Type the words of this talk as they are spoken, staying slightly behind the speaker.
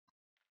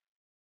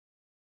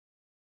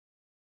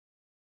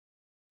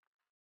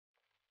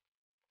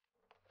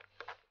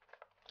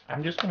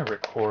I'm just going to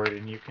record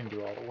and you can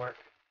do all the work.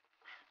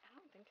 I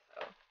don't think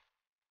so.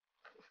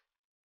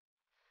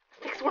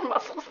 It takes more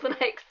muscles than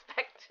I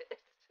expected.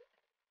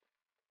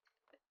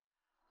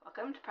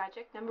 Welcome to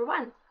project number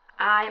 1.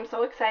 I am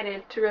so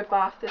excited to rip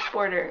off this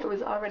border. It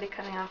was already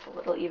cutting off a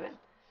little even.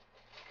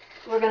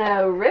 We're going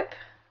to rip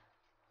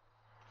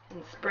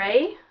and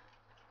spray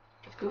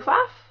with goof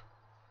off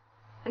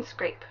and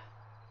scrape.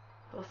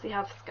 We'll see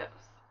how this goes.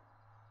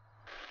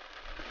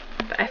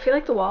 But I feel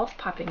like the wall's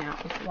popping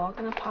out. Is the wall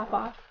going to pop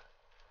off?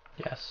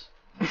 Yes.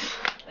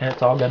 And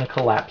it's all going to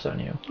collapse on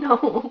you.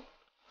 No.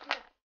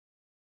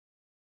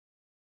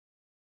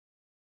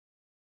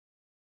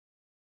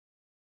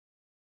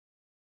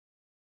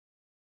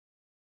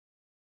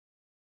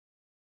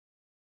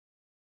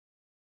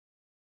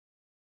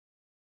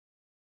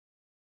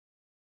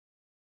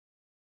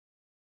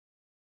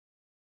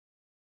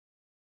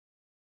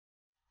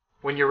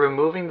 When you're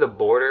removing the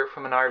border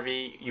from an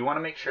RV, you want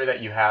to make sure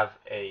that you have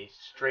a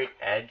straight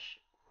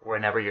edge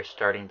whenever you're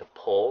starting to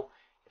pull.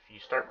 If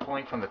you start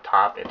pulling from the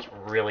top, it's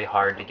really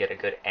hard to get a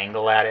good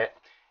angle at it.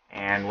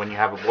 And when you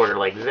have a border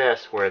like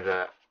this,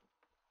 where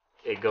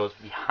it goes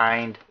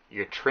behind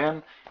your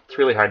trim, it's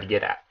really hard to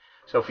get at.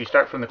 So if you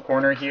start from the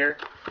corner here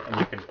and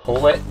you can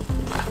pull it,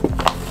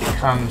 it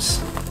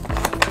comes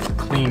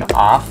clean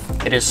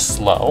off. It is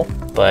slow,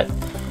 but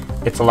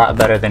it's a lot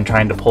better than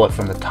trying to pull it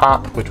from the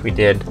top, which we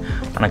did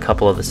on a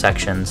couple of the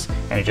sections,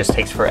 and it just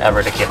takes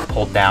forever to get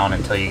pulled down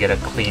until you get a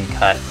clean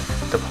cut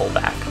to pull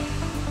back.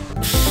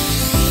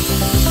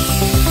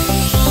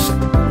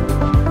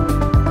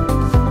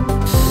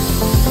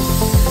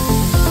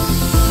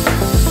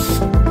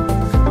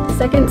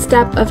 The second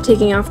step of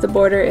taking off the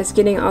border is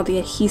getting all the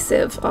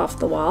adhesive off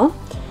the wall.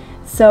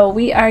 So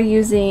we are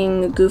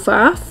using Goof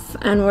Off,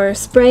 and we're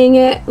spraying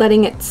it,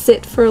 letting it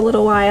sit for a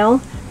little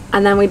while,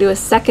 and then we do a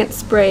second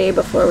spray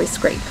before we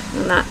scrape,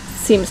 and that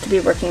seems to be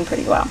working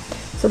pretty well.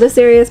 So this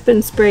area has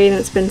been sprayed and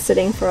it's been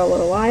sitting for a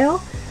little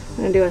while. I'm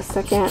going to do a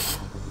second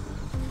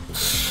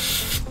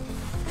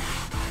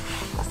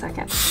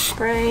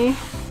spray.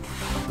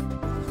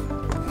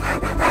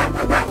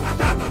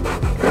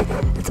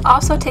 It's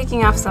also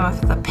taking off some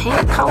of the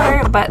paint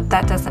color, but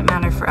that doesn't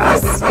matter for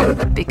us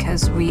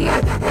because we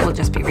will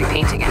just be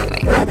repainting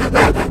anyway.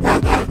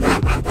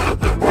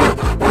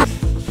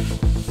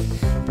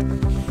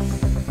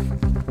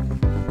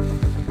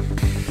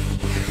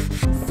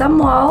 Some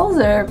walls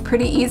are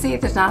pretty easy.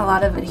 There's not a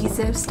lot of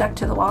adhesive stuck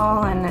to the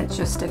wall, and it's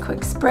just a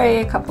quick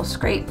spray, a couple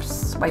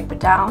scrapes, wipe it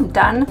down,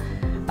 done.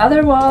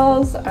 Other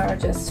walls are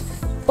just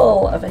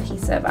full of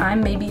adhesive.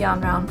 I'm maybe on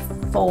round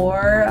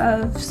 4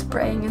 of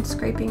spraying and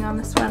scraping on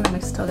this one, and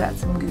we've still got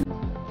some goo.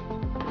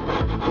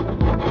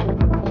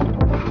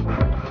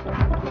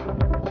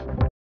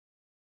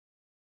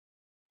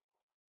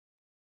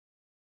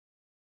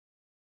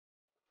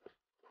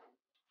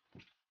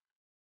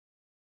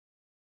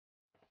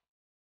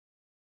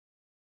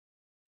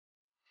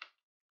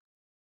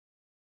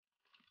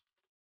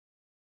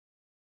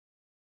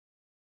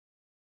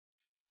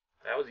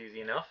 That was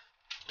easy enough.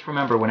 Just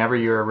remember, whenever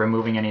you're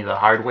removing any of the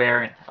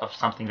hardware of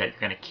something that you're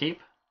going to keep,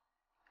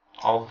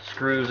 all the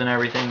screws and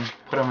everything,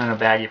 put them in a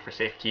baggie for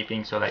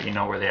safekeeping so that you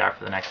know where they are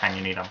for the next time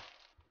you need them.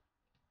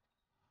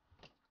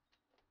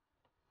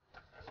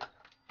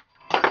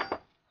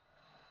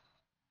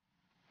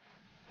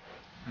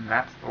 And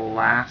that's the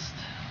last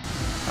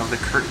of the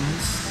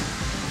curtains.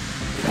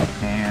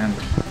 And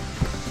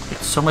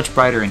it's so much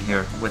brighter in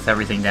here with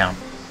everything down.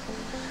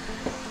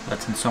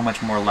 Lets in so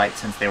much more light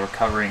since they were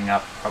covering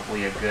up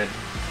probably a good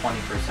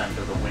 20%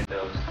 of the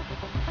windows.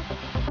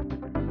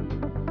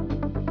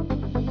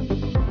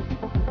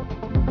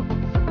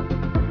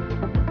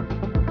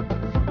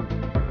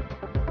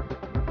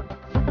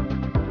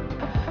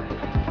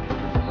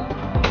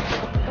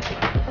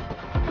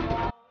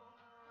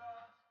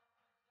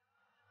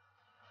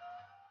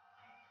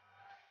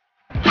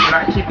 We're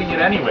not keeping it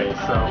anyway,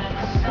 so...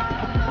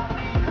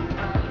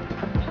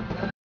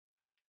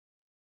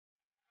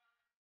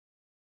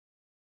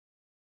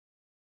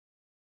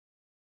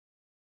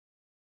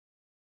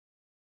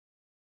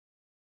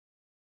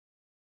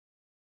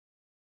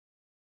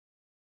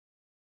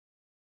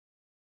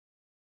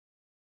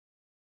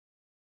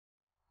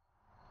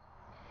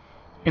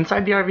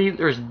 Inside the RV,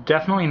 there's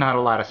definitely not a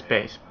lot of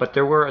space, but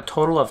there were a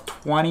total of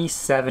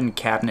 27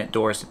 cabinet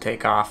doors to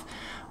take off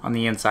on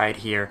the inside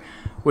here,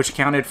 which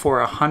accounted for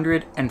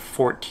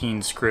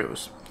 114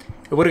 screws.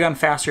 It would have gone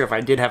faster if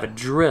I did have a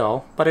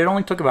drill, but it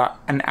only took about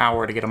an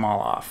hour to get them all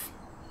off.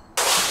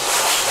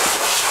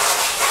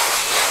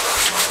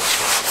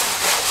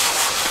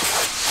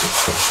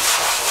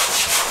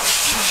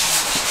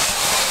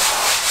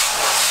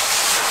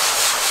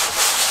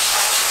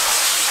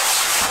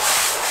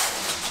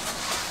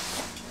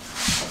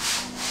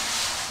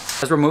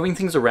 As we're moving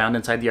things around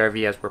inside the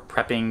RV, as we're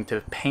prepping to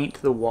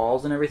paint the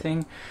walls and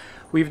everything,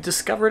 we've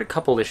discovered a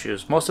couple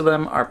issues. Most of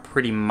them are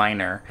pretty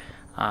minor,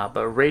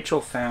 but Rachel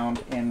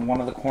found in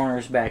one of the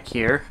corners back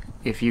here,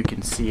 if you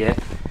can see it,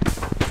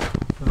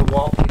 the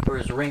wallpaper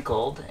was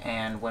wrinkled,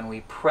 and when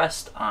we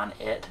pressed on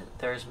it,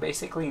 there's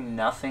basically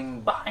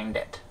nothing behind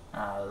it.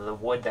 The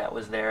wood that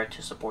was there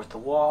to support the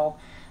wall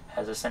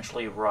has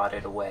essentially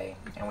rotted away,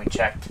 and we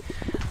checked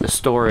the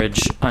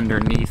storage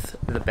underneath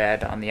the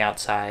bed on the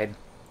outside,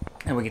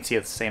 and we can see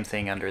it's the same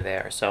thing under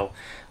there. So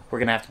we're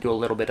gonna have to do a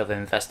little bit of an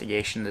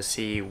investigation to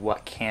see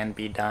what can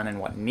be done and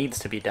what needs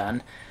to be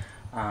done.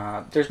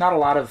 There's not a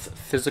lot of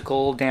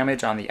physical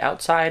damage on the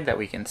outside that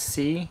we can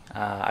see.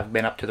 I've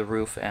been up to the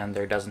roof and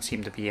there doesn't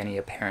seem to be any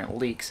apparent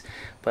leaks,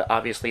 but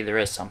obviously there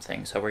is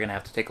something, so we're gonna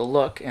have to take a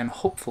look, and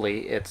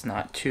hopefully it's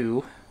not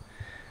too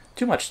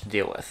much to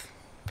deal with.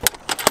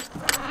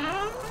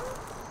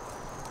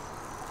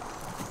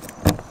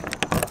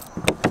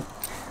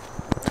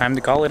 Time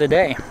to call it a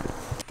day.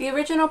 The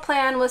original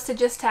plan was to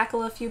just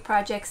tackle a few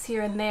projects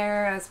here and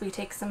there as we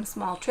take some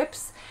small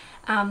trips.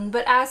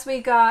 But as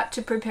we got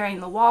to preparing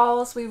the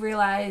walls, we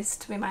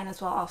realized we might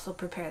as well also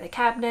prepare the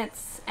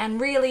cabinets.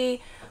 And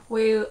really,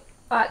 we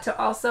ought to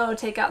also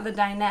take out the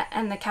dinette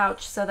and the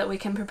couch so that we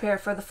can prepare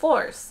for the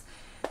floors.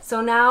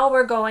 So now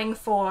we're going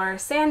for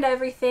sand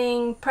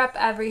everything, prep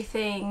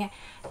everything,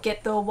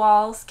 get the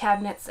walls,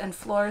 cabinets, and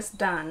floors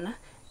done,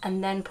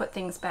 and then put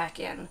things back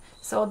in.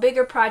 So a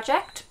bigger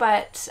project,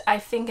 but I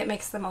think it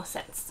makes the most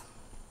sense.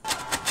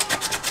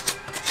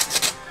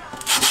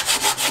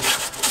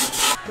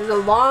 This is a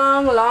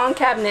long, long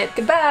cabinet.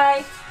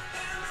 Goodbye!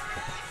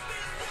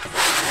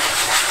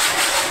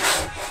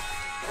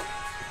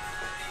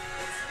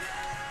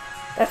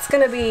 That's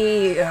gonna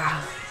be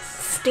a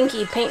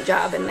stinky paint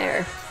job in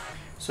there.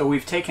 So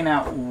we've taken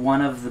out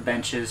one of the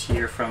benches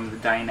here from the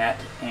dinette,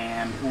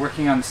 and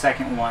working on the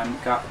second one,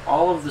 got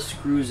all of the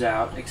screws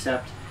out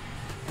except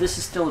this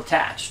is still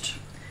attached.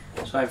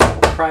 So I've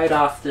pried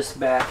off this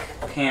back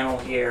panel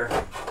here,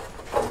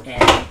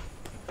 and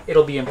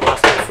it'll be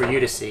impossible for you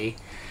to see,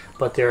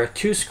 but there are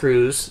two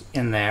screws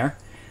in there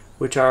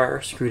which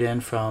are screwed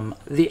in from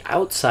the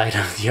outside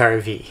of the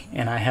RV,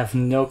 and I have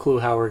no clue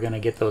how we're going to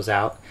get those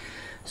out.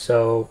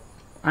 So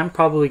I'm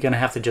probably going to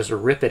have to just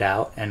rip it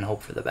out and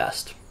hope for the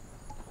best.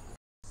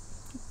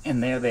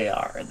 And there they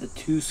are, the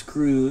two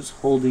screws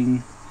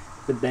holding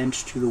the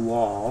bench to the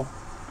wall.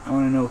 I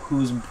want to know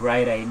whose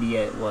bright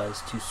idea it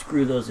was to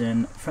screw those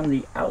in from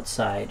the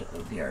outside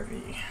of the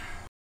RV.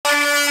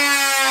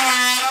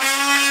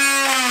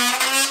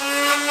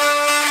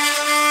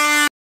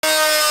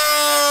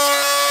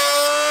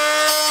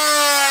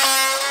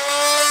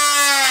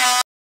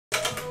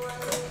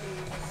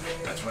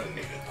 That's what it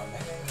needed.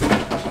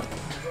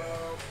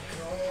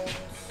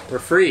 We're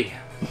free.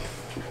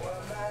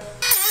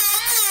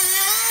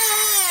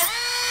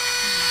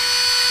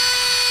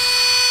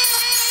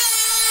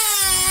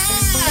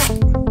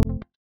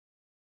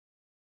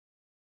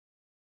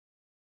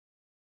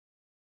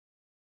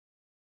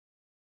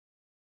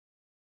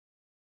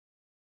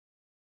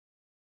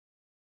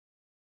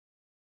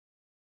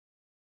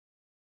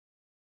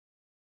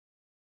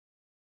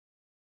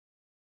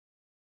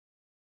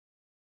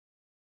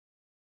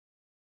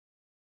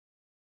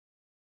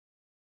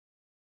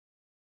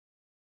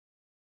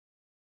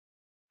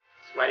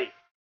 Sweaty.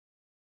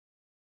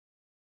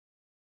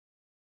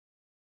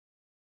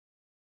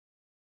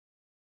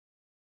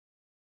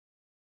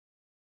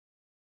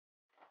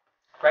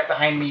 Right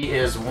behind me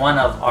is one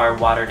of our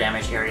water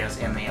damage areas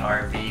in the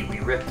RV. We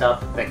ripped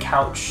up the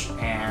couch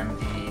and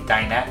the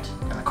dinette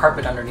and the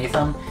carpet underneath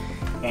them,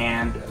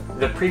 and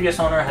the previous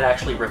owner had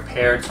actually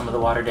repaired some of the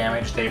water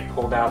damage. They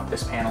pulled out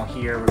this panel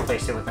here,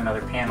 replaced it with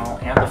another panel,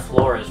 and the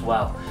floor as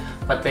well,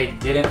 but they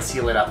didn't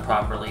seal it up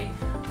properly.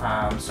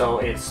 So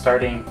it's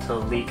starting to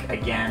leak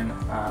again.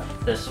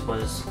 This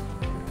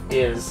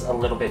is a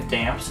little bit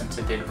damp since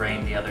it did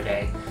rain the other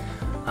day.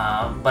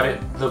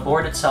 But the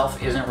board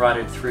itself isn't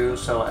rotted through,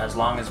 so as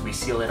long as we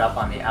seal it up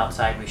on the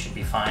outside, we should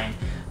be fine.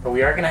 But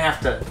we are going to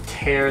have to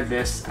tear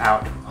this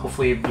out,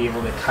 hopefully be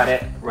able to cut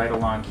it right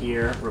along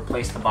here,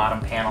 replace the bottom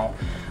panel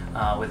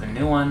with a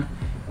new one,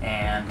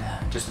 and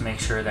just to make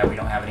sure that we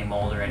don't have any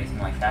mold or anything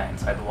like that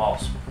inside the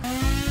walls.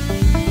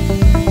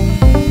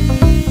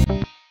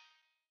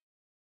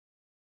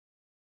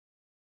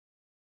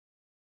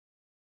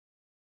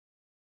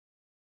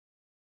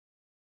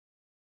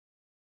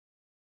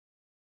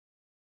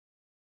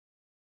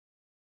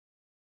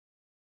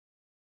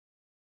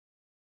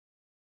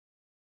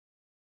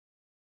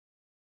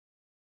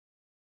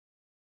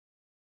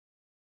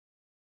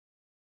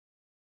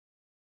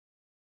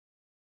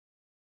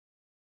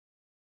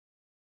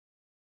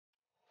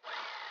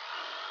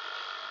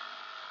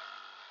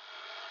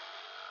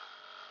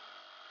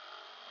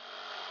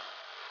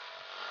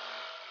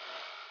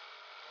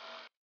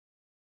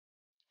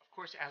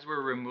 Of course, as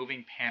we're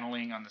removing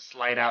paneling on the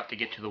slide out to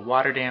get to the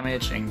water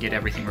damage and get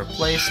everything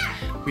replaced,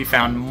 we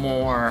found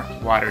more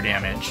water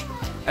damage.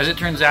 As it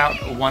turns out,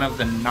 one of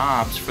the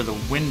knobs for the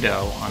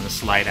window on the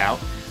slide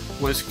out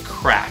was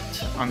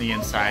cracked on the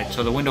inside,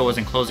 so the window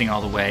wasn't closing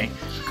all the way,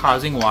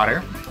 causing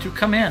water to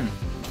come in.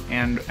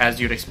 And as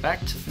you'd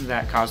expect,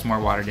 that caused more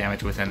water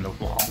damage within the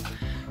wall.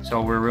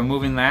 So we're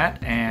removing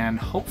that, and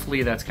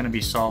hopefully that's going to be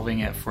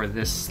solving it for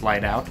this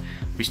slide out.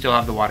 We still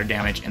have the water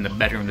damage in the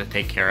bedroom to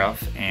take care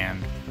of,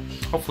 and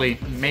hopefully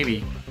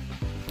maybe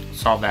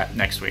solve that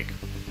next week.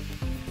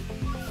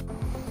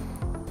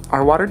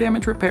 Our water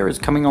damage repair is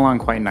coming along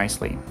quite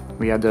nicely.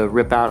 We had to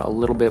rip out a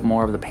little bit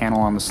more of the panel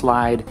on the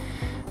slide.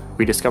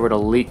 We discovered a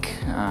leak,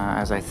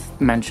 as I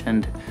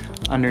mentioned,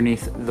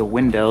 underneath the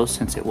window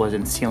since it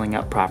wasn't sealing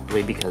up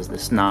properly because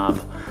this knob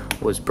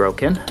was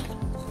broken,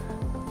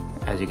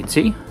 as you can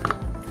see.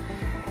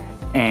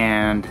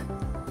 And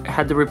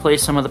had to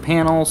replace some of the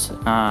panels.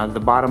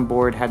 The bottom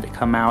board had to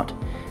come out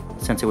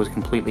since it was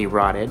completely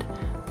rotted,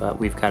 but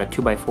we've got a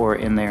 2x4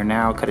 in there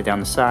now, cut it down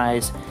to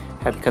size.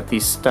 Had to cut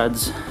these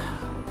studs,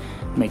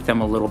 make them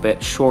a little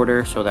bit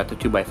shorter so that the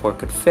 2x4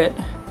 could fit.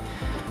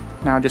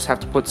 Now I just have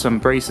to put some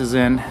braces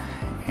in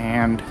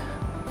and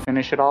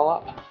finish it all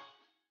up.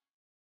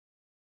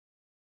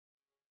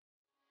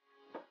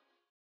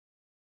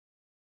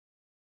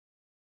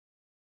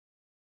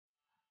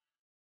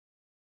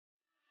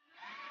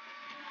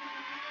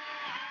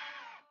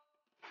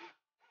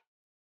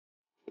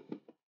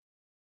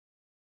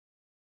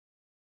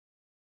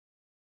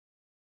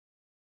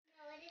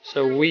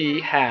 So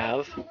we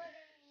have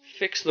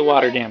fixed the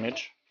water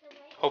damage,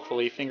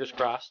 hopefully, fingers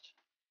crossed.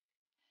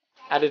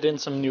 Added in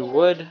some new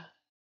wood,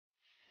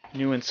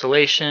 new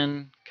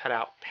insulation, cut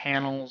out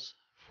panels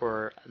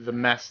for the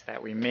mess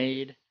that we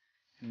made.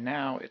 And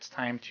now it's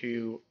time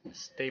to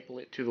staple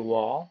it to the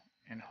wall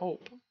and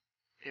hope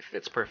it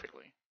fits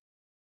perfectly.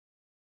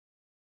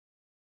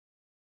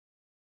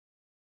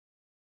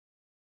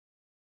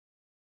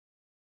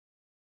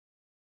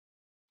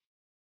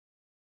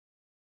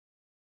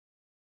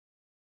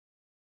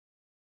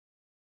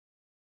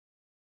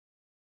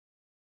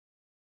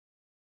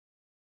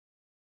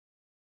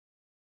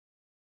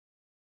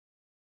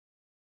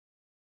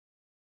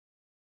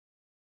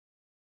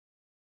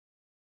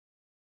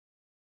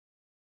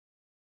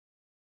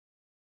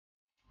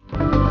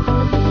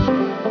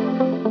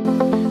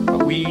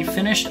 We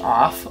finished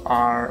off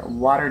our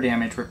water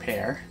damage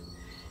repair,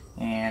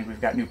 and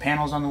we've got new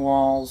panels on the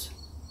walls,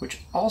 which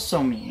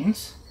also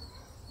means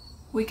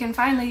We can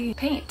finally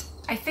paint.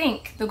 I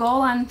think the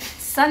goal on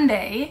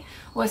Sunday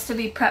was to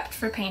be prepped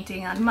for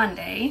painting on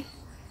Monday.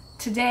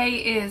 Today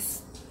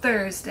is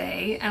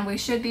Thursday, and we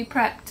should be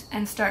prepped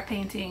and start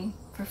painting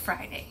for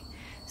Friday.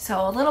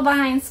 So a little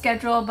behind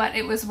schedule, but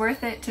it was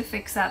worth it to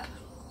fix up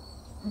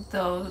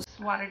those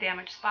water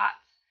damage spots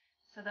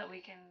so that we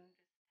can